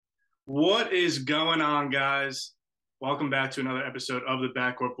What is going on, guys? Welcome back to another episode of the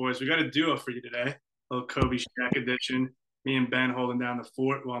Backcourt Boys. We got a duo for you today, a little Kobe Shaq edition. Me and Ben holding down the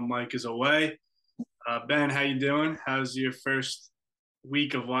fort while Mike is away. Ben, how you doing? How's your first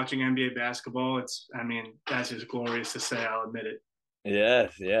week of watching NBA basketball? That's just glorious to say. I'll admit it.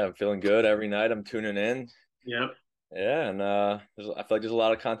 Yeah, I'm feeling good every night. I'm tuning in. Yep. Yeah, and I feel like there's a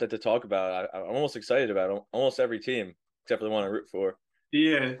lot of content to talk about. I'm almost excited about almost every team except for the one I root for.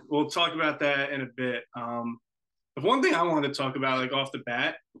 Yeah, we'll talk about that in a bit. The one thing I wanted to talk about, like off the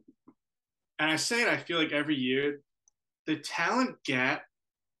bat, and I say it, I feel like every year, the talent gap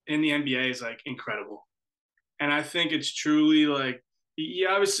in the NBA is like incredible. And I think it's truly like you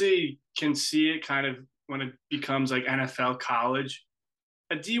obviously can see it kind of when it becomes like NFL college.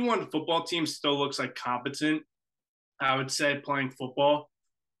 A D1 football team still looks like competent, I would say, playing football.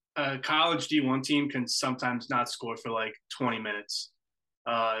 A college D1 team can sometimes not score for like 20 minutes.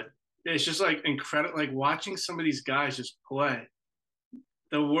 Uh, it's just like incredible, like watching some of these guys just play.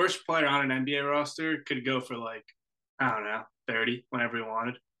 The worst player on an NBA roster could go for like, I don't know, 30 whenever he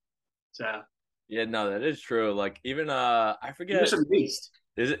wanted. So Yeah, no, that is true. Like even I you're forget just a beast.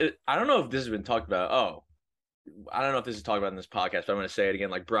 I don't know if this has been talked about. Oh, I don't know if this is talked about in this podcast, but I'm going to say it again.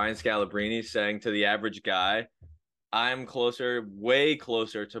 Like Brian Scalabrine saying to the average guy, "I'm closer, way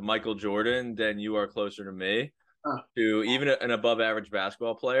closer to Michael Jordan than you are closer to me." Oh, To even an above average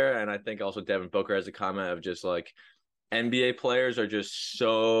basketball player. And I think also Devin Booker has a comment of just like NBA players are just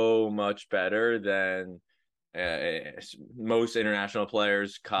so much better than most international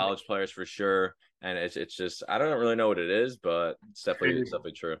players, college players for sure. And it's just I don't really know what it is, but crazy. it's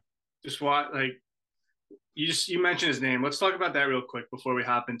definitely true. Just what like you mentioned his name. Let's talk about that real quick before we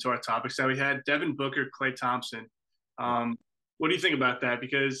hop into our topics that we had. Devin Booker, Klay Thompson. Um, what do you think about that?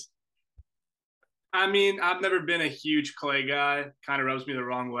 Because I've never been a huge Klay guy. Kind of rubs me the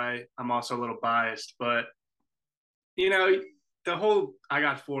wrong way. I'm also a little biased, but you know, the whole I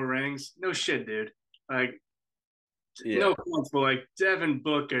got four rings. No shit, dude. Like no Yeah. points, but like Devin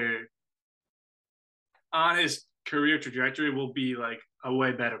Booker on his career trajectory will be like a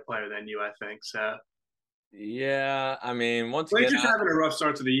way better player than you, I think. So Yeah. I mean, once Klay's again, just having a rough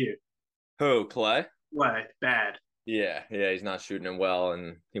start to the year. who, Clay? Way bad. Yeah, he's not shooting it well,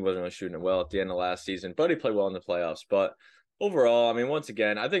 and he wasn't really shooting it well at the end of last season, but he played well in the playoffs. But overall, I mean, once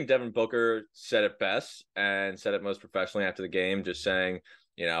again, I think Devin Booker said it best and said it most professionally after the game, just saying,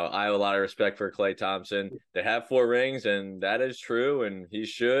 I have a lot of respect for Klay Thompson. They have four rings, and that is true, and he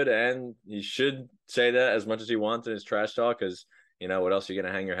should say that as much as he wants in his trash talk, because, what else are you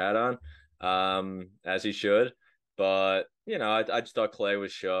going to hang your hat on? As he should. But I just thought Clay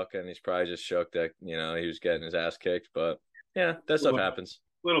was shook, and he's probably just shook that he was getting his ass kicked. But yeah, that stuff happens.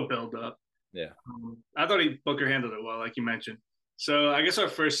 Little build up. Yeah, I thought Booker handled it well, like you mentioned. So I guess our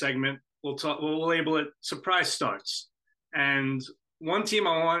first segment we'll talk. We'll label it surprise starts. And one team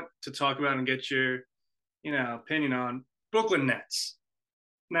I want to talk about and get your opinion on Brooklyn Nets.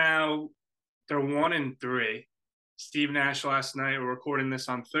 Now they're 1-3. Steve Nash last night. We're recording this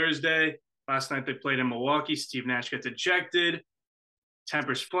on Thursday. Last night they played in Milwaukee. Steve Nash gets ejected.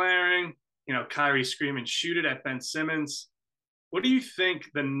 Tempers flaring. Kyrie screaming, "Shoot it" at Ben Simmons. What do you think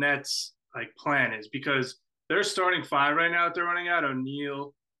the Nets like plan is? Because they're starting five right now that they're running out.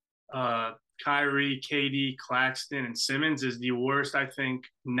 O'Neal, uh, Kyrie, KD, Claxton, and Simmons is the worst, I think,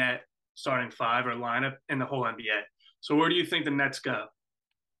 net starting five or lineup in the whole NBA. So where do you think the Nets go?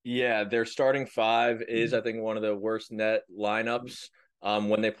 yeah. Their starting five is, I think, one of the worst net lineups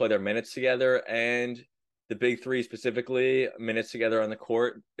when they play their minutes together, and the big three specifically minutes together on the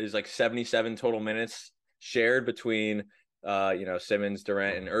court is like 77 total minutes shared between Simmons,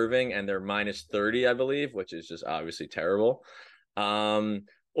 Durant, and Irving, and they're minus 30, I believe, which is just obviously terrible.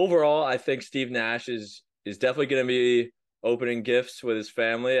 Overall, I think Steve Nash is definitely going to be opening gifts with his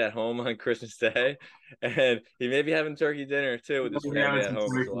family at home on Christmas Day, and he may be having turkey dinner too with his family at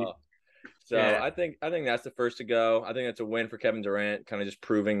home as well. So Yeah, I think that's the first to go. I think that's a win for Kevin Durant, kind of just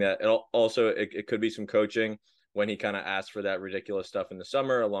proving that it could be some coaching when he kind of asked for that ridiculous stuff in the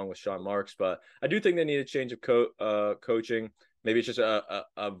summer along with Sean Marks. But I do think they need a change of coaching. Maybe it's just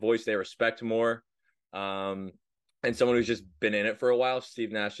a voice they respect more. Um, and someone who's just been in it for a while.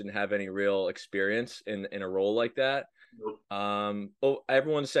 Steve Nash didn't have any real experience in a role like that.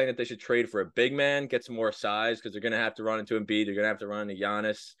 Everyone's saying that they should trade for a big man, get some more size because they're going to have to run into Embiid. They're going to have to run into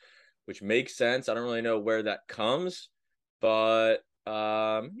Giannis, which makes sense. I don't really know where that comes, but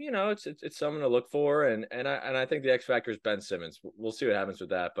it's something to look for, and I think the X factor is Ben Simmons. We'll see what happens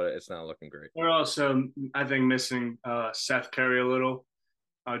with that, but it's not looking great. they're also, I think, missing Seth Curry a little.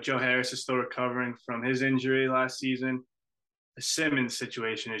 Joe Harris is still recovering from his injury last season. Simmons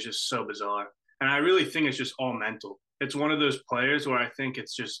situation is just so bizarre. And I really think it's just all mental. It's one of those players where I think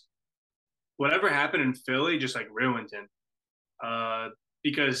it's just whatever happened in Philly just like ruined him.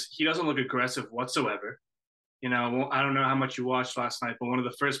 Because he doesn't look aggressive whatsoever. You know, I don't know how much you watched last night, but one of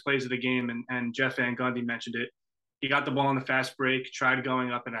the first plays of the game, and Jeff Van Gundy mentioned it, he got the ball in the fast break, tried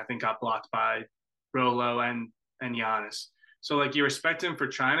going up, and I think got blocked by Rolo and Giannis. So, like, you respect him for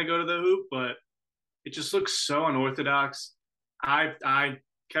trying to go to the hoop, but it just looks so unorthodox.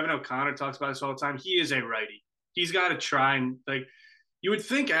 Kevin O'Connor talks about this all the time. He is a righty. He's got to try and, like, you would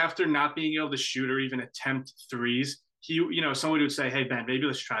think after not being able to shoot or even attempt threes, someone would say, "Hey Ben, maybe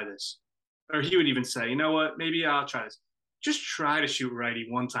let's try this," or he would even say, "You know what? Maybe I'll try this. Just try to shoot righty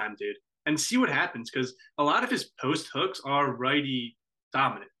one time, dude, and see what happens." Because a lot of his post hooks are righty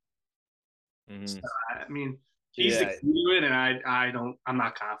dominant. Mm-hmm. So, I mean, he's the key to it, and I'm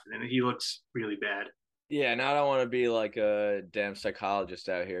not confident. He looks really bad. Yeah, and I don't want to be like a damn psychologist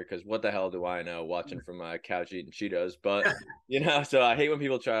out here because what the hell do I know watching from my couch eating Cheetos? But so I hate when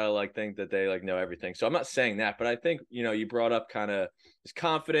people try to like think that they like know everything. So I'm not saying that, but I think you brought up kind of his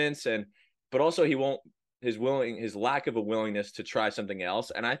confidence but also his lack of a willingness to try something else.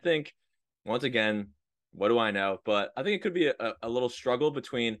 And I think once again, what do I know? But I think it could be a little struggle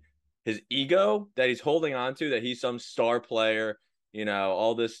between his ego that he's holding on to, that he's some star player,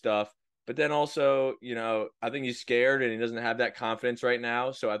 all this stuff. But then also, I think he's scared and he doesn't have that confidence right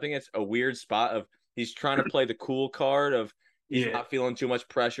now. So I think it's a weird spot of he's trying to play the cool card of he's not feeling too much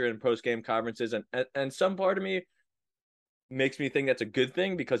pressure in post-game conferences. And some part of me makes me think that's a good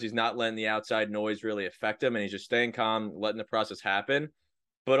thing because he's not letting the outside noise really affect him and he's just staying calm, letting the process happen.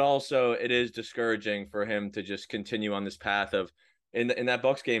 But also it is discouraging for him to just continue on this path of in that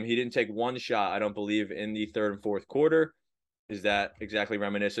Bucks game, he didn't take one shot, I don't believe, in the third and fourth quarter. Is that exactly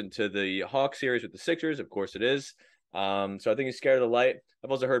reminiscent to the Hawks series with the Sixers? Of course it is. So I think he's scared of the light.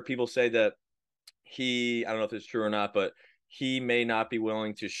 I've also heard people say that I don't know if it's true or not, but he may not be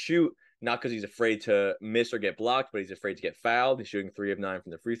willing to shoot, not because he's afraid to miss or get blocked, but he's afraid to get fouled. He's shooting 3 of 9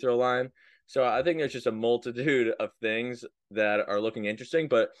 from the free throw line. So I think there's just a multitude of things that are looking interesting.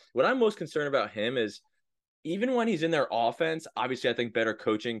 But what I'm most concerned about him is even when he's in their offense, obviously I think better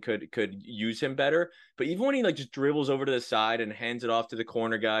coaching could use him better. But even when he like just dribbles over to the side and hands it off to the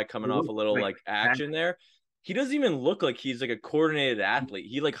corner guy coming off a little like action there, he doesn't even look like he's like a coordinated athlete.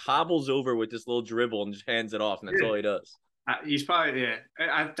 He like hobbles over with this little dribble and just hands it off, and that's all he does. He's probably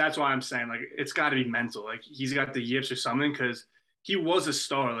that's why I'm saying like it's got to be mental. Like he's got the yips or something because he was a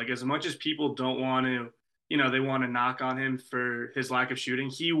star. Like as much as people don't want to, they want to knock on him for his lack of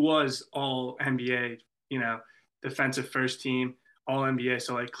shooting, he was all NBA. Defensive first team, all NBA.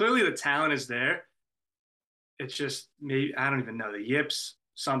 So like clearly the talent is there. It's just maybe I don't even know the yips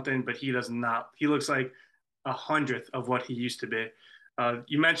something, but he does not. He looks like 100th of what he used to be.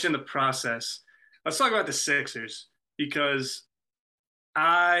 You mentioned the process. Let's talk about the Sixers because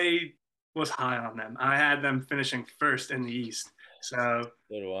I was high on them. I had them finishing first in the East. So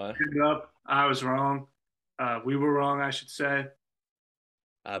I was wrong. We were wrong, I should say.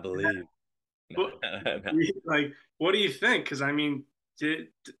 I believe. But, like, what do you think? Because I mean,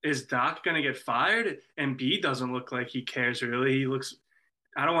 is Doc going to get fired? Embiid doesn't look like he cares really. He looks.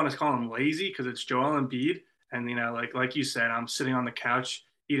 I don't want to call him lazy because it's Joel Embiid, and like you said, I'm sitting on the couch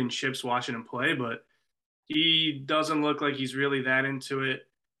eating chips, watching him play, but he doesn't look like he's really that into it.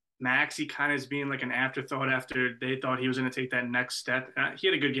 Maxey kind of is being like an afterthought after they thought he was going to take that next step. He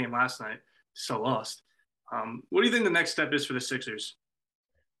had a good game last night, still lost. What do you think the next step is for the Sixers?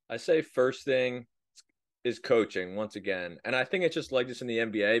 I say first thing is coaching once again. And I think it's just like this in the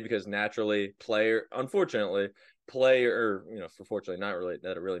NBA because naturally unfortunately, fortunately not really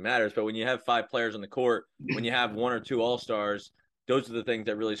that it really matters. But when you have 5 players on the court, when you have 1 or 2 all-stars, those are the things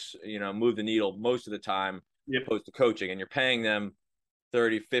that really, move the needle most of the time opposed to coaching. And you're paying them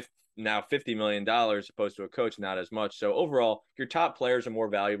 $50 million opposed to a coach, not as much. So overall, your top players are more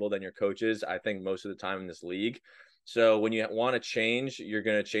valuable than your coaches, I think, most of the time in this league. So when you want to change, you're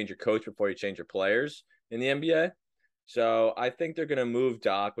going to change your coach before you change your players in the NBA. So I think they're going to move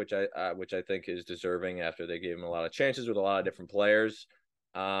Doc, which I think is deserving after they gave him a lot of chances with a lot of different players.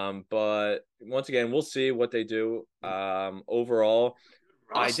 But once again, we'll see what they do. Overall,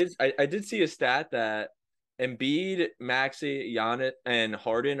 I did see a stat that Embiid, Maxey, Giannis, and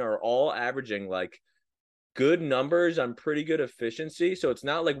Harden are all averaging like good numbers on pretty good efficiency. So it's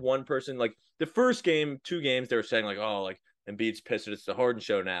not like one person, like the first game, 2 games, they were saying like, oh, like Embiid's pissed. It's the Harden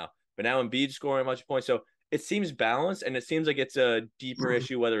show now. But now Embiid's scoring a bunch of points. So it seems balanced and it seems like it's a deeper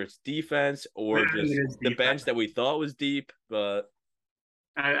issue, whether it's defense or just the bench that we thought was deep. But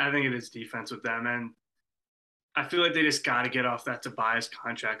I think it is defense with them. And I feel like they just got to get off that Tobias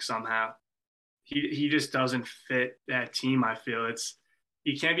contract somehow. He just doesn't fit that team. I feel it's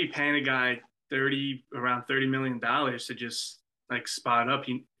you can't be paying a guy around $30 million to just like spot up.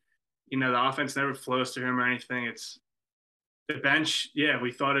 The offense never flows to him or anything. It's the bench. Yeah,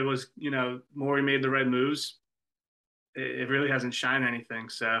 we thought it was Morey made the right moves. It really hasn't shined anything.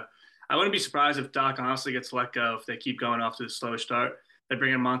 So I wouldn't be surprised if Doc honestly gets let go if they keep going off to the slow start. They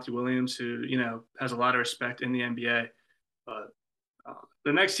bring in Monty Williams, who has a lot of respect in the NBA. But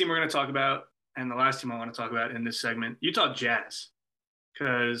the next team we're going to talk about, and the last team I want to talk about in this segment, Utah Jazz,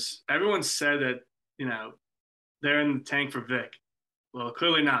 because everyone said that they're in the tank for Vic. Well,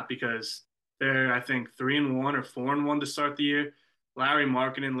 clearly not, because they're I think 3-1 or 4-1 to start the year. Larry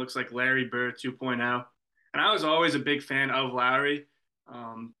Markkinen looks like Larry Bird 2.0, and I was always a big fan of Larry.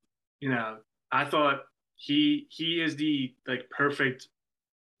 Um, I thought he is the like perfect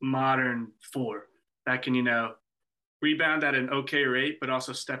modern four that can rebound at an okay rate, but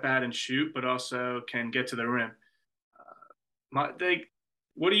also step out and shoot, but also can get to the rim. They,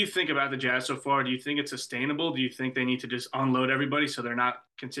 what do you think about the Jazz so far? Do you think it's sustainable? Do you think they need to just unload everybody so they're not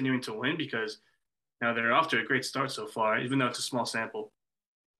continuing to win? Because now they're off to a great start so far, even though it's a small sample.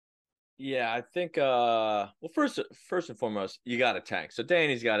 Yeah, I think first and foremost, you got to tank. So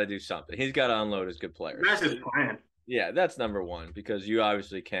Danny's got to do something. He's got to unload his good players. That's his plan. Yeah, that's number one, because you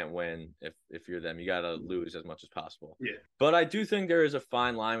obviously can't win if you're them. You got to lose as much as possible. Yeah. But I do think there is a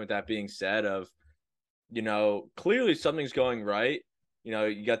fine line with that being said of, clearly something's going right.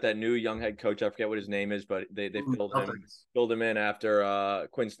 You got that new young head coach. I forget what his name is, but they filled him in after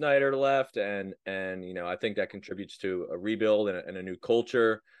Quinn Snyder left, and I think that contributes to a rebuild and a new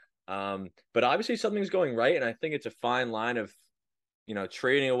culture. But obviously something's going right, and I think it's a fine line of,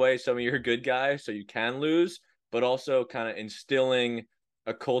 trading away some of your good guys so you can lose, but also kind of instilling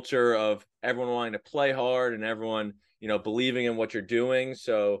a culture of everyone wanting to play hard and everyone, believing in what you're doing.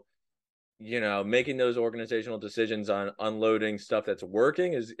 So, making those organizational decisions on unloading stuff that's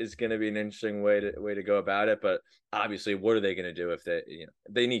working is going to be an interesting way to go about it. But obviously, what are they going to do if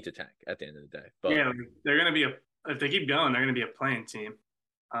they need to tank at the end of the day? But yeah, they're going to be if they keep going, they're going to be a playing team.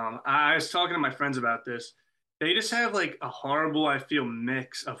 I was talking to my friends about this. They just have like a horrible, I feel,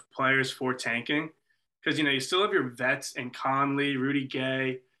 mix of players for tanking because you still have your vets and Conley, Rudy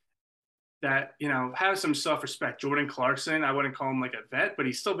Gay, that have some self-respect. Jordan Clarkson, I wouldn't call him like a vet, but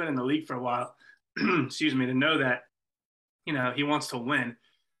he's still been in the league for a while. Excuse me, to know that he wants to win.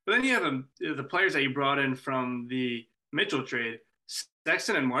 But then you have the players that you brought in from the Mitchell trade.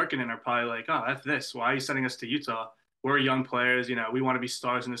 Sexton and Markkinen are probably like, oh, that's this. Why are you sending us to Utah? We're young players. We want to be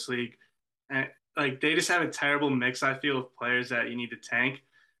stars in this league. And like they just have a terrible mix, I feel, of players that you need to tank.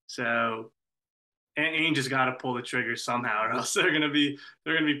 So Ainge has got to pull the trigger somehow, or else they're gonna be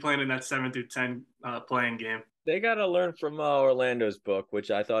playing in that 7 through 10 playing game. they got to learn from Orlando's book,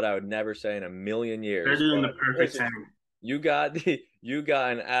 which I thought I would never say in a million years. They're doing the perfect thing. You got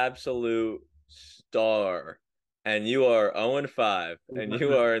an absolute star, and you are 0-5, and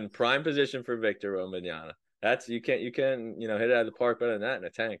you are in prime position for Victor Wembanyama. That's you can hit it out of the park better than that in a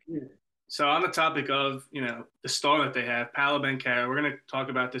tank. So on the topic of the star that they have, Paolo Banchero, we're going to talk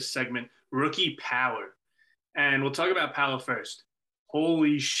about this segment, rookie power, and we'll talk about Paolo first.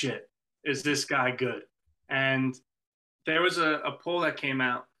 Holy shit, is this guy good? And there was a poll that came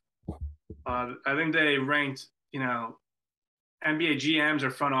out. I think they ranked NBA GMs or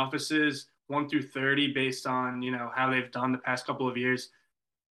front offices 1 through 30 based on how they've done the past couple of years.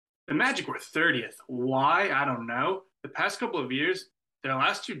 The Magic were 30th. Why? I don't know. The past couple of years, their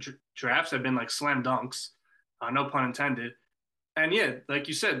last two drafts have been like slam dunks, no pun intended. And yeah, like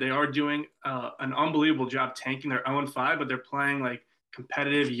you said, they are doing an unbelievable job tanking. They're 0-5, but they're playing like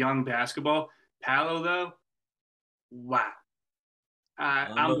competitive young basketball. Paolo, though, wow.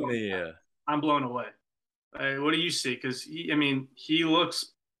 I'm blown away. What do you see? Because he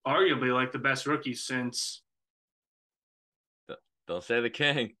looks arguably like the best rookie since. Don't say the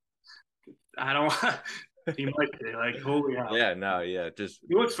king. I don't. He might be like holy hell. Yeah, no, yeah, just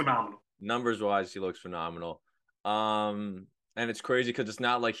he looks phenomenal. Numbers wise, he looks phenomenal. And it's crazy because it's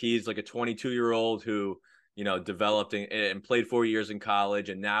not like he's like a 22-year-old who developed and played 4 years in college,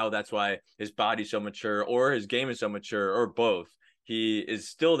 and now that's why his body's so mature or his game is so mature or both. He is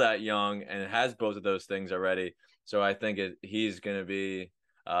still that young and has both of those things already. So I think he's going to be,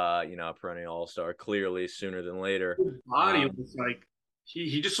 a perennial all-star clearly sooner than later. His body was like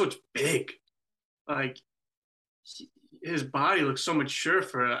he just looks big, like his body looks so mature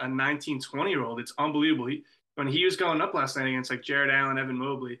for a 19, 20-year-old. It's unbelievable. When he was going up last night against like Jared Allen, Evan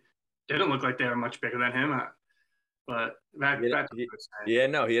Mobley, they didn't look like they were much bigger than him. But He had, that's what he, I was saying. yeah,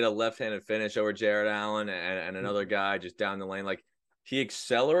 no, he had a left-handed finish over Jared Allen and another guy just down the lane. Like he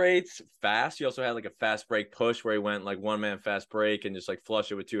accelerates fast. He also had like a fast break push where he went like one man fast break and just like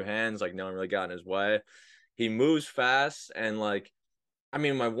flush it with two hands. Like no one really got in his way. He moves fast and like, I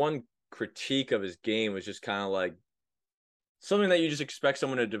mean, my one critique of his game was just kind of like something that you just expect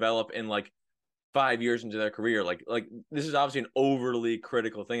someone to develop in like 5 years into their career. Like this is obviously an overly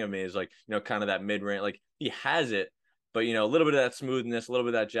critical thing of me is like, kind of that mid range. Like he has it, but a little bit of that smoothness, a little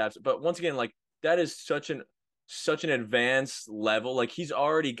bit of that jabs. But once again, like that is such an advanced level. Like he's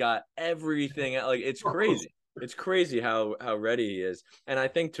already got everything. Like it's crazy. It's crazy how ready he is. And I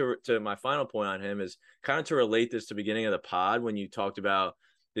think to my final point on him is kind of to relate this to the beginning of the pod when you talked about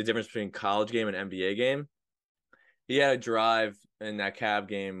the difference between college game and NBA game. He had a drive in that Cab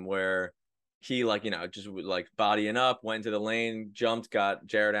game where he just like bodying up, went into the lane, jumped, got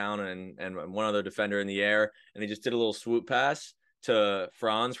Jared Allen and one other defender in the air, and he just did a little swoop pass to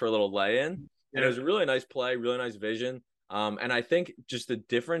Franz for a little lay-in. And it Yeah. was a really nice play, really nice vision. And I think just the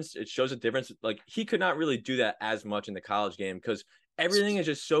difference, it shows a difference. Like he could not really do that as much in the college game because everything is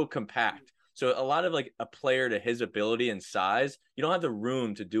just so compact. So a lot of like a player to his ability and size, you don't have the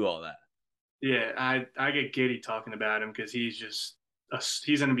room to do all that. Yeah, I get giddy talking about him because he's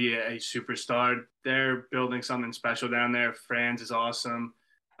going to be a superstar. They're building something special down there. Franz is awesome.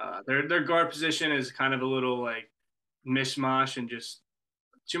 Their guard position is kind of a little like mishmash and just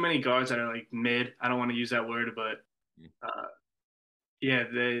too many guards that are like mid. I don't want to use that word, but uh, yeah,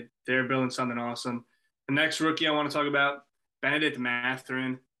 they're building something awesome. The next rookie I want to talk about, Benedict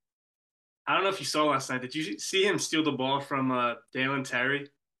Mathurin. I don't know if you saw last night. Did you see him steal the ball from Dalen Terry,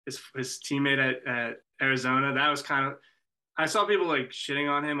 his teammate at Arizona? That was kind of. I saw people like shitting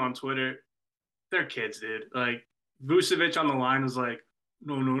on him on Twitter. They're kids, dude. Like Vucevic on the line was like,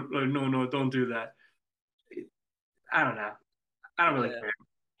 no, no, like, no, no, don't do that. I don't know. I don't really Yeah. care.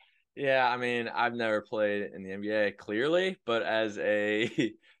 Yeah, I mean, I've never played in the NBA clearly, but as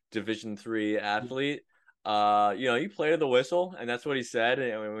a Division 3 athlete, you played the whistle, and that's what he said.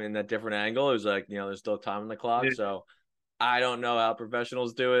 In that different angle, it was like, there's still time on the clock. Yeah, So I don't know how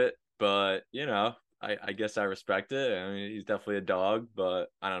professionals do it, but I guess I respect it. I mean, he's definitely a dog, but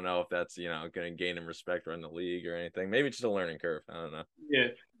I don't know if that's going to gain him respect around the league or anything. Maybe it's just a learning curve. I don't know. yeah.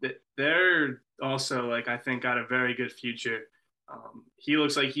 They're also like I think got a very good future. He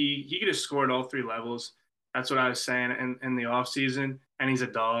looks like he could have scored all three levels. That's what I was saying in the off season, and he's a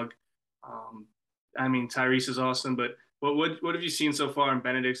dog. Um, I mean Tyrese is awesome, but what have you seen so far in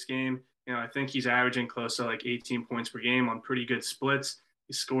Benedict's game? I think he's averaging close to like 18 points per game on pretty good splits.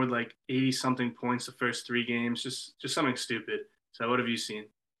 He scored like 80 something points the first three games, just something stupid. So what have you seen?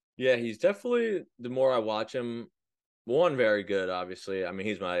 Yeah, he's definitely the more I watch him, one very good. Obviously, I mean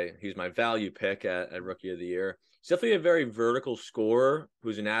he's my value pick at Rookie of the Year. He's definitely a very vertical scorer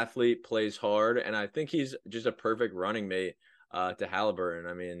who's an athlete, plays hard, and I think he's just a perfect running mate to Halliburton.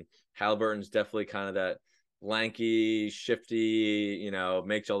 I mean, Halliburton's definitely kind of that lanky, shifty,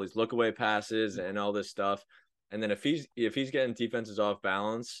 makes all these look away passes and all this stuff. And then if he's getting defenses off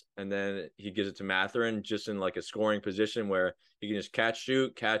balance, and then he gives it to Mathurin just in like a scoring position where he can just catch,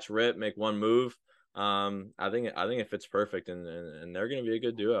 shoot, catch, rip, make one move. I think it fits perfect, and they're going to be a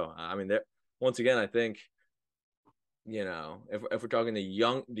good duo. I mean, they're once again, I think if we're talking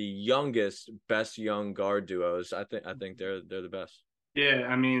the youngest best young guard duos, I think they're the best. Yeah,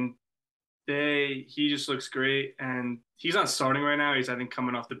 I mean he just looks great, and he's not starting right now. He's I think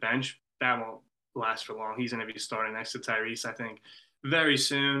coming off the bench. That won't last for long. He's going to be starting next to Tyrese, I think, very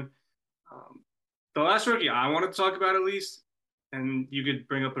soon. Um, the last rookie I want to talk about at least, and you could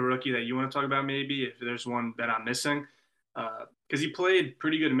bring up a rookie that you want to talk about maybe if there's one that I'm missing, because he played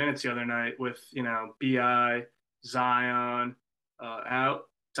pretty good minutes the other night with Bi Zion out.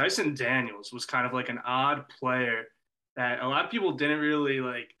 Dyson Daniels was kind of like an odd player that a lot of people didn't really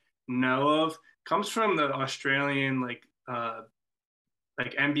like know of. Comes from the Australian like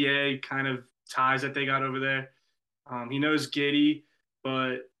NBA kind of ties that they got over there. He knows Giddy,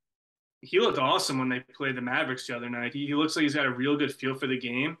 but he looked awesome when they played the Mavericks the other night. He looks like he's got a real good feel for the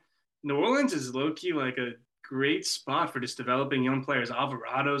game. New Orleans is low key like a great spot for just developing young players.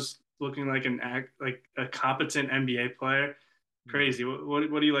 Alvarado's looking like like a competent NBA player. Crazy. What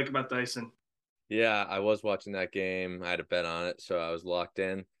do you like about Dyson? Yeah, I was watching that game. I had a bet on it, so I was locked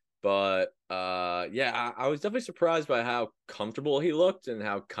in. But yeah, I was definitely surprised by how comfortable he looked and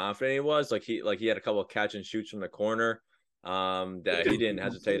how confident he was. Like he had a couple of catch and shoots from the corner. That he didn't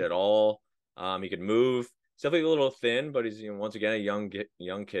hesitate at all. He could move. He's definitely a little thin, but he's once again a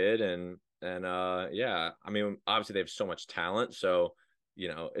young kid, and yeah, I mean obviously they have so much talent, so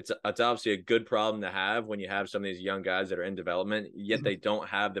it's obviously a good problem to have when you have some of these young guys that are in development, yet they don't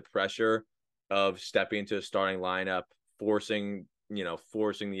have the pressure of stepping into a starting lineup, forcing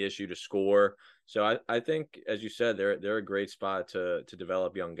the issue to score. So I think, as you said, they're a great spot to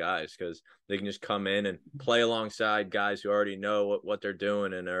develop young guys because they can just come in and play alongside guys who already know what they're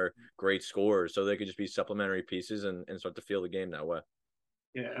doing and are great scorers. So they could just be supplementary pieces and start to feel the game that way.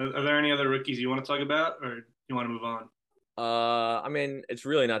 Yeah. Are there any other rookies you want to talk about, or you want to move on? I mean, it's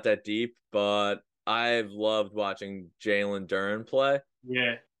really not that deep, but I've loved watching Jalen Duren play.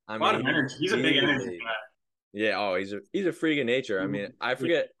 Yeah. I A lot mean, of energy. He's a big energy guy. yeah. Oh, he's a freak of nature. I mean, I Yeah.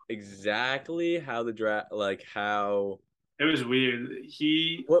 forget exactly how the draft, like how It was weird.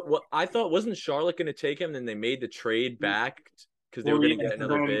 what I thought wasn't Charlotte going to take him, then they made the trade back because they were Well, going yeah, to get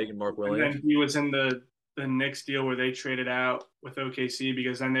another big and Mark and Williams. then he was in the Knicks deal where they traded out with OKC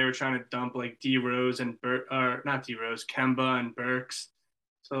because then they were trying to dump like D Rose and or not D Rose, Kemba and Burks.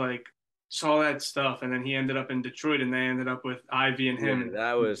 So like saw that stuff, and then he ended up in Detroit, and they ended up with Ivy and Yeah, him.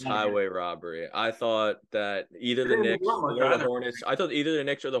 that was highway robbery. I thought that either They the didn't move Knicks on much or the either. Hornets. I thought either the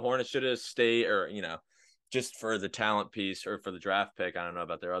Knicks or the Hornets should have stayed, or just for the talent piece or for the draft pick. I don't know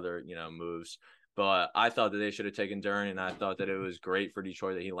about their other moves, but I thought that they should have taken Duren, and I thought that it was great for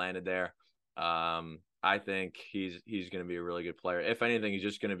Detroit that he landed there. I think he's going to be a really good player. If anything, he's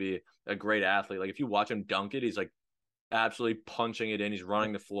just going to be a great athlete. Like if you watch him dunk it, he's like absolutely punching it in. He's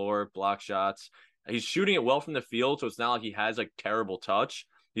running the floor, block shots. He's shooting it well from the field, so it's not like he has like terrible touch.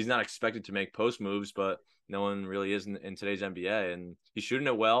 He's not expected to make post moves, but no one really is in today's NBA, and he's shooting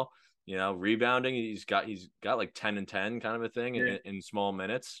it well. Rebounding. He's got like 10 and 10 kind of a thing Yeah, in small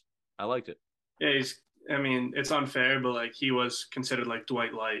minutes. I liked it. yeah. I mean, it's unfair, but like he was considered like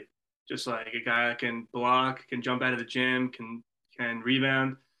Dwight Light, just like a guy that can block, can jump out of the gym, can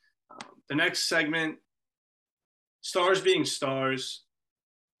rebound. The next segment, stars being stars.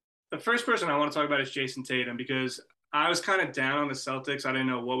 The first person I want to talk about is Jason Tatum because I was kind of down on the Celtics. I didn't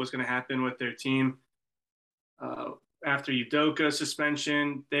know what was going to happen with their team. Uh, After Udoka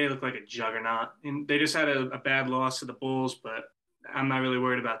suspension, they look like a juggernaut. And they just had a bad loss to the Bulls, but I'm not really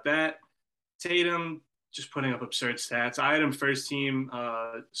worried about that. Tatum just putting up absurd stats. I had him first team,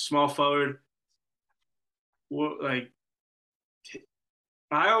 small forward. Like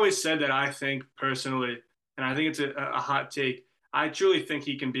I always said that I think personally, and I think it's a hot take. I truly think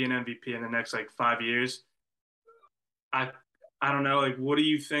he can be an MVP in the next like 5 years. I I don't know. Like, what do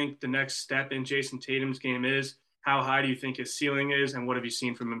you think the next step in Jason Tatum's game is? How high do you think his ceiling is, and what have you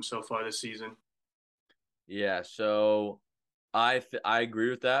seen from him so far this season? Yeah, so I agree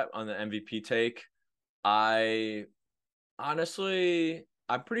with that on the MVP take. I honestly,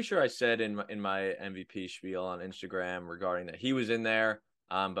 I'm pretty sure I said in my MVP spiel on Instagram regarding that he was in there.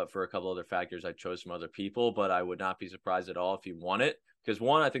 But for a couple other factors, I chose some other people. But I would not be surprised at all if he won it because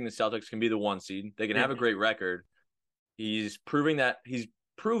one, I think the Celtics can be the one seed. They can Yeah, have a great record. He's proving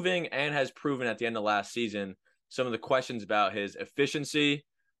and has proven at the end of last season some of the questions about his efficiency.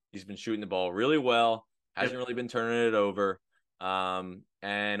 He's been shooting the ball really well, hasn't really been turning it over.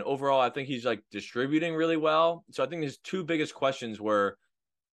 And overall, I think he's like distributing really well. So I think his two biggest questions were,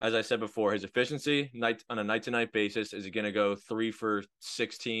 as I said before, his efficiency on a night to night basis. Is he going to go 3 for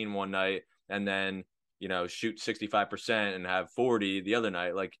 16 one night and then, shoot 65% and have 40 the other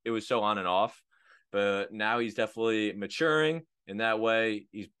night? Like it was so on and off. But now he's definitely maturing in that way.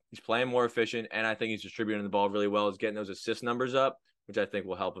 He's playing more efficient, and I think he's distributing the ball really well. He's getting those assist numbers up, which I think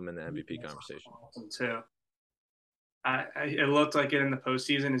will help him in the MVP conversation. awesome too. It looked like it in the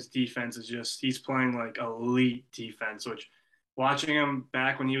postseason. His defense is he's playing like elite defense, which watching him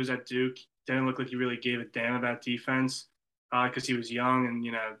back when he was at Duke didn't look like he really gave a damn about defense because he was young and,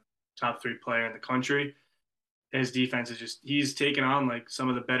 top three player in the country. His defense is he's taken on like some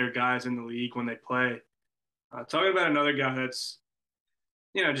of the better guys in the league when they play. Talking about another guy that's,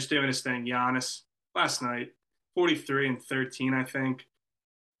 just doing his thing, Giannis, last night, 43 and 13, I think.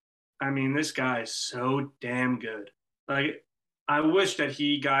 I mean, this guy is so damn good. Like, I wish that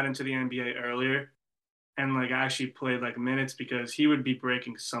he got into the NBA earlier and like actually played like minutes because he would be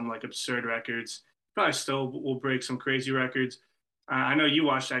breaking some like absurd records. Probably still will break some crazy records. I know you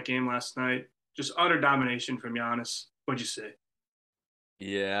watched that game last night. Just utter domination from Giannis. What'd you say?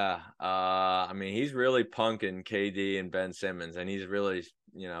 Yeah. I mean, he's really punking KD and Ben Simmons, and he's really,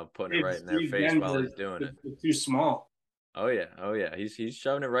 putting it right in their Steve face while Denver he's doing it. is too small. Oh yeah, oh yeah. He's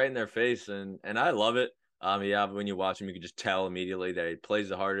shoving it right in their face, and I love it. Yeah, when you watch him, you can just tell immediately that he plays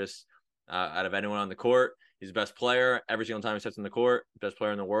the hardest out of anyone on the court. He's the best player every single time he steps in the court. Best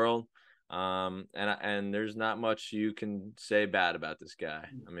player in the world. And there's not much you can say bad about this guy.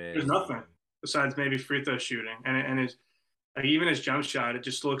 I There's mean, nothing besides maybe free throw shooting, and his Like even his jump shot, it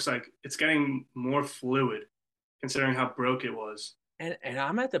just looks like it's getting more fluid, considering how broke it was. And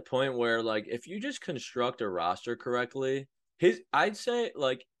I'm at the point where like if you just construct a roster correctly, I'd say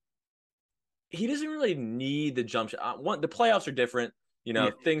like he doesn't really need the jump shot. The playoffs are different, Yeah,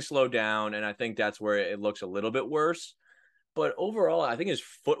 things slow down, and I think that's where it looks a little bit worse. But overall, I think his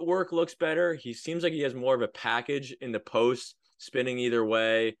footwork looks better. He seems like he has more of a package in the post, spinning either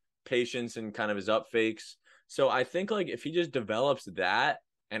way, patience and kind of his up fakes. So I think like if he just develops that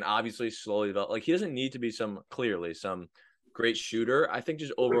and obviously slowly develop, like he doesn't need to be some great shooter. I think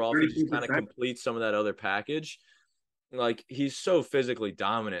just overall, if he just kind of 32%. completes some of that other package, like he's so physically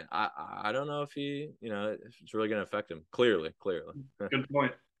dominant. I don't know if if it's really going to affect him. Clearly. Good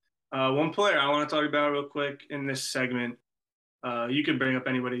point. One player I want to talk about real quick in this segment. You can bring up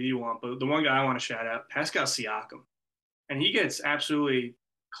anybody you want, but the one guy I want to shout out, Pascal Siakam, and he gets absolutely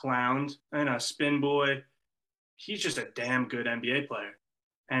clowned and a spin boy. He's just a damn good NBA player.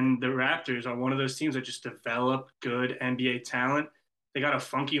 And the Raptors are one of those teams that just develop good NBA talent. They got a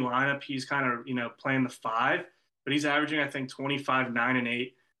funky lineup. He's kind of, playing the five, but he's averaging, I think, 25, 9, and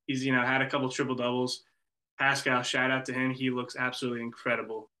 8. He's, had a couple triple doubles. Pascal, shout out to him. He looks absolutely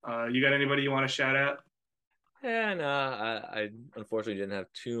incredible. You got anybody you want to shout out? Yeah, no, I unfortunately didn't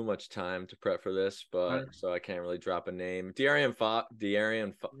have too much time to prep for this, but so I can't really drop a name. Yeah.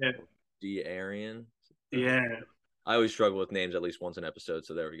 De'Arian. Yeah. I always struggle with names at least once an episode,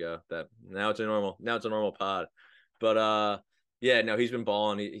 so there we go. That now it's a normal pod. But yeah, no, he's been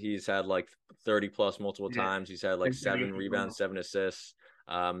balling. He's had like 30 plus multiple Yeah. times. He's had like 7 rebounds, 7 assists.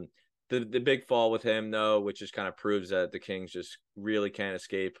 The big fall with him though, which just kind of proves that the Kings just really can't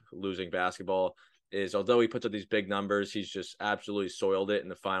escape losing basketball, is although he puts up these big numbers, he's just absolutely soiled it in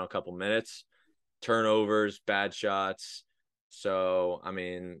the final couple minutes. Turnovers, bad shots. So I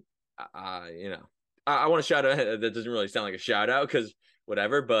mean, I want to shout out. That doesn't really sound like a shout out because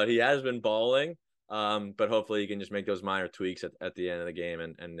whatever, but he has been balling. But hopefully he can just make those minor tweaks at the end of the game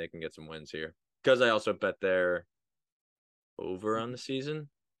and they can get some wins here. Because I also bet they're over on the season,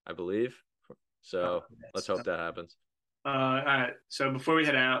 I believe. So let's hope that happens. All right. So before we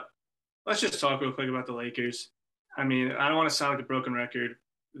head out, let's just talk real quick about the Lakers. I mean, I don't want to sound like a broken record.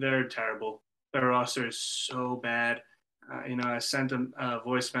 They're terrible. Their roster is so bad. I sent them a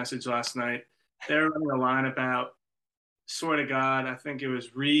voice message last night. They're running a lineup out. Swear to God, I think it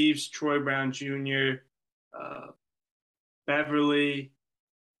was Reeves, Troy Brown Jr., uh, Beverly.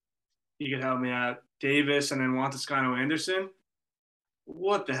 You could help me out. Davis, and then Wantascano Anderson.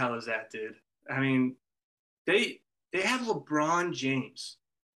 What the hell is that, dude? I mean, they have LeBron James,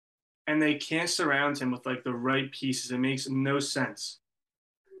 and they can't surround him with like the right pieces. It makes no sense.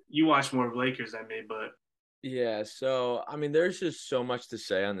 You watch more of Lakers than me, but Yeah, so I mean, there's just so much to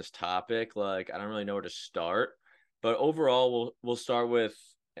say on this topic. Like, I don't really know where to start. But overall, we'll start with,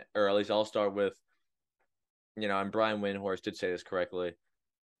 or at least I'll start with, and Brian Windhorst did say this correctly.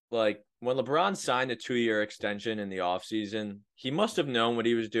 Like when LeBron signed a 2-year extension in the offseason, he must have known what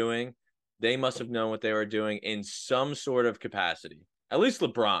he was doing. They must have known what they were doing in some sort of capacity. At least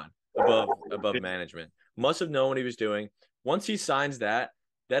LeBron above management must have known what he was doing. Once he signs that,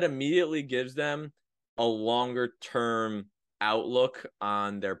 that immediately gives them a longer term outlook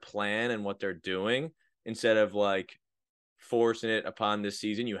on their plan and what they're doing instead of like forcing it upon this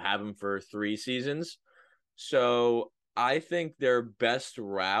season. You have them for 3 seasons. So I think their best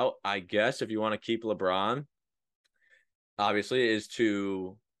route, I guess, if you want to keep LeBron, obviously, is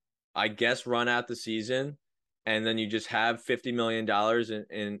to, I guess, run out the season and then you just have $50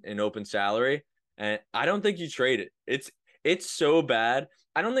 million in open salary. And I don't think you trade it. It's so bad.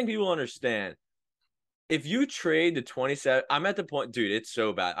 I don't think people understand. If you trade the 27, I'm at the point, dude, it's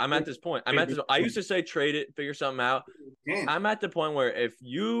so bad. I'm at this point. I used to say trade it, figure something out. I'm at the point where if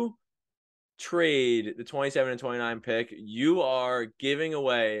you trade the 27 and 29 pick, you are giving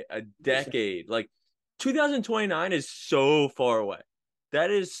away a decade. Like 2029 is so far away. That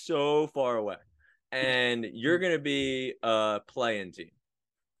is so far away. And you're going to be a play-in team.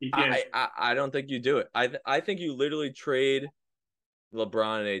 yeah, I don't think you do it. I think you literally trade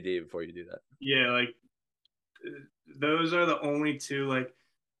LeBron and AD before you do that. yeah, like those are the only two. Like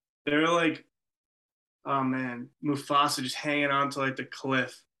they're like, oh man, Mufasa just hanging on to like the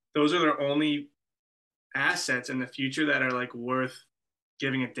cliff. Those are their only assets in the future that are like worth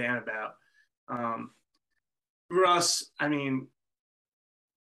giving a damn about. Um, Russ, I mean,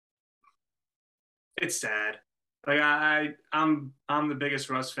 it's sad. Like I'm the biggest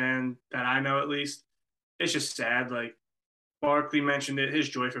Russ fan that I know at least. It's just sad. Like Barkley mentioned it, his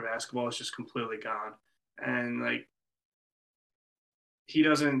joy for basketball is just completely gone. And like he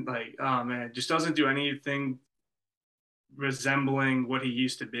doesn't like, oh man, just doesn't do anything resembling what he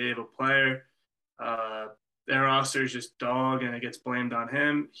used to be of a player. Uh, their roster is just dog, and it gets blamed on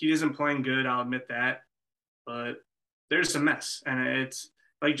him. He isn't playing good, I'll admit that, but there's a mess, and it's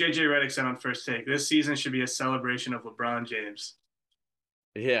like JJ Redick said on First Take. This season should be a celebration of LeBron James.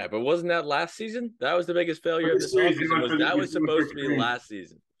 Yeah, but wasn't that last season? That was the biggest failure But of this this year he's offseason. going for That he's was going for supposed to be Kareem. last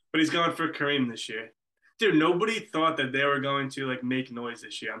season. But he's going for Kareem this year. Dude, nobody thought that they were going to like make noise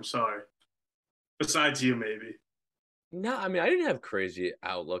this year. I'm sorry. Besides you, maybe. No, I mean I didn't have crazy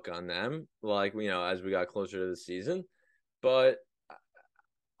outlook on them, like as we got closer to the season, but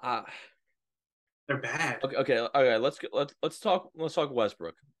uh, They're bad. okay. Let's talk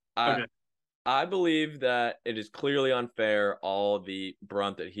Westbrook. I Okay. I believe that it is clearly unfair all the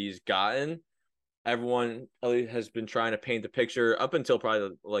brunt that he's gotten. Everyone has been trying to paint the picture up until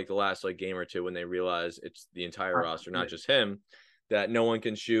probably like the last like game or two when they realize it's the entire roster, not just him, that no one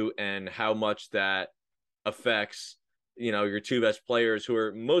can shoot and how much that affects your two best players who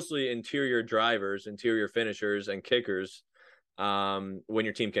are mostly interior drivers, interior finishers, and kickers. When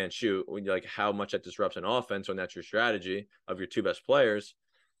your team can't shoot, like how much that disrupts an offense when that's your strategy of your two best players.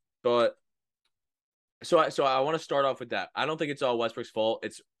 But so I want to start off with that. I don't think it's all Westbrook's fault.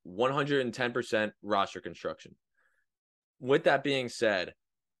 It's 110% roster construction. With that being said,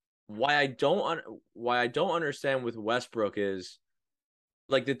 why I don't understand with Westbrook is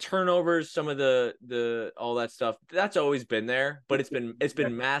like the turnovers, some of the all that stuff. That's always been there, but it's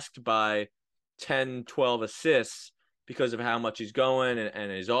been masked by 10, 12 assists because of how much he's going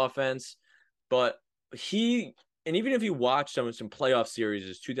and his offense. But and even if you watch some playoff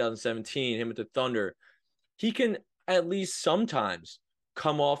series, 2017, him with the Thunder, he can at least sometimes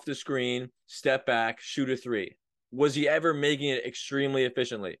come off the screen, step back, shoot a three. Was he ever making it extremely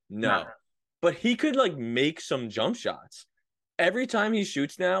efficiently? No. But he could like make some jump shots. Every time he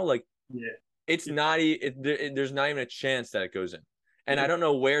shoots now, like it's not there's not even a chance that it goes in. And I don't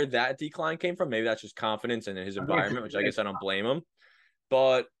know where that decline came from. Maybe that's just confidence in his environment, which I guess I don't blame him.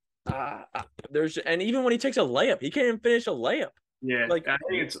 But and even when he takes a layup, he can't even finish a layup. Yeah, Like I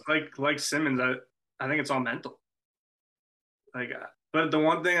think it's like Simmons. I think it's all mental. Like, but the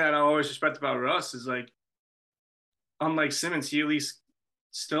one thing that I always respect about Russ is like, unlike Simmons, he at least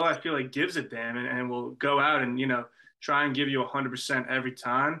still I feel like gives a damn and will go out and try and give you 100% every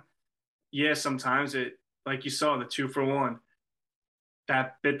time. Yeah, sometimes it like you saw the 2-for-1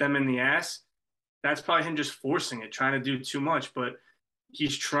 that bit them in the ass. That's probably him just forcing it, trying to do too much, but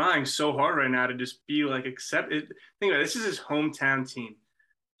he's trying so hard right now to just be like accept it. Think about it, this is his hometown team.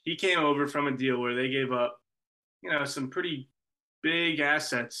 He came over from a deal where they gave up, some pretty big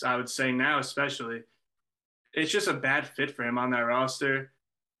assets, I would say now, especially. It's just a bad fit for him on that roster.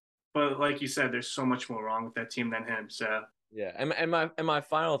 But like you said, there's so much more wrong with that team than him. So yeah, and my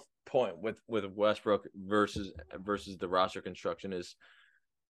final point with Westbrook versus the roster construction is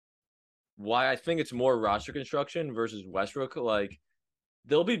why I think it's more roster construction versus Westbrook. Like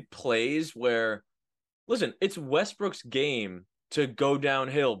there'll be plays where, listen, it's Westbrook's game to go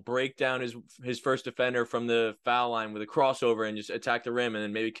downhill, break down his first defender from the foul line with a crossover and just attack the rim and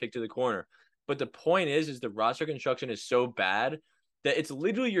then maybe kick to the corner. But the point is the roster construction is so bad that it's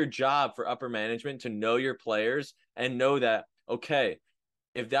literally your job for upper management to know your players and know that, okay,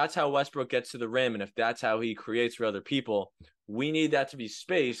 if that's how Westbrook gets to the rim and if that's how he creates for other people, we need that to be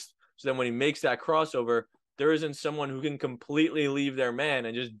spaced. So then when he makes that crossover, there isn't someone who can completely leave their man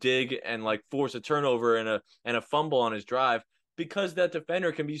and just dig and like force a turnover and a fumble on his drive because that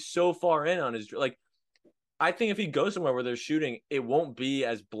defender can be so far in on his like. I think if he goes somewhere where they're shooting, it won't be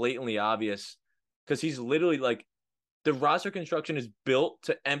as blatantly obvious because he's literally like the roster construction is built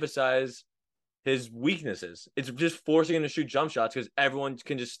to emphasize his weaknesses. It's just forcing him to shoot jump shots because everyone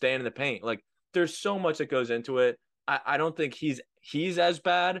can just stand in the paint. Like there's so much that goes into it. I don't think he's as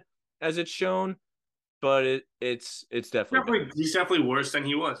bad as it's shown, but it's definitely he's definitely worse than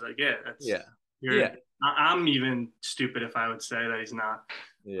he was. Like, yeah, yeah. I'm even stupid if I would say that he's not.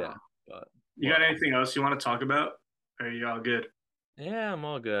 Yeah. But You got anything else you want to talk about? Or are you all good? Yeah, I'm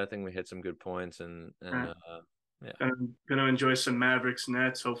all good. I think we hit some good points and Right. yeah. Gonna enjoy some Mavericks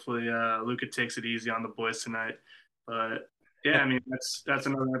Nets. Hopefully, Luka takes it easy on the boys tonight. But yeah, I mean that's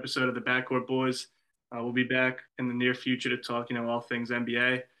another episode of the Backcourt Boys. We'll be back in the near future to talk, all things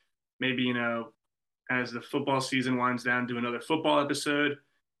NBA. Maybe as the football season winds down, do another football episode.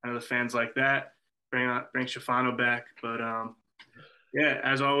 I know the fans like that. Bring Shafano back. But yeah,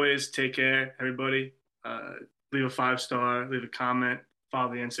 as always, take care, everybody. Leave a 5-star, leave a comment,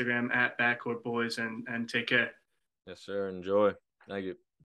 follow the Instagram at Backcourt Boys, and take care. Yes, sir. Enjoy. Thank you.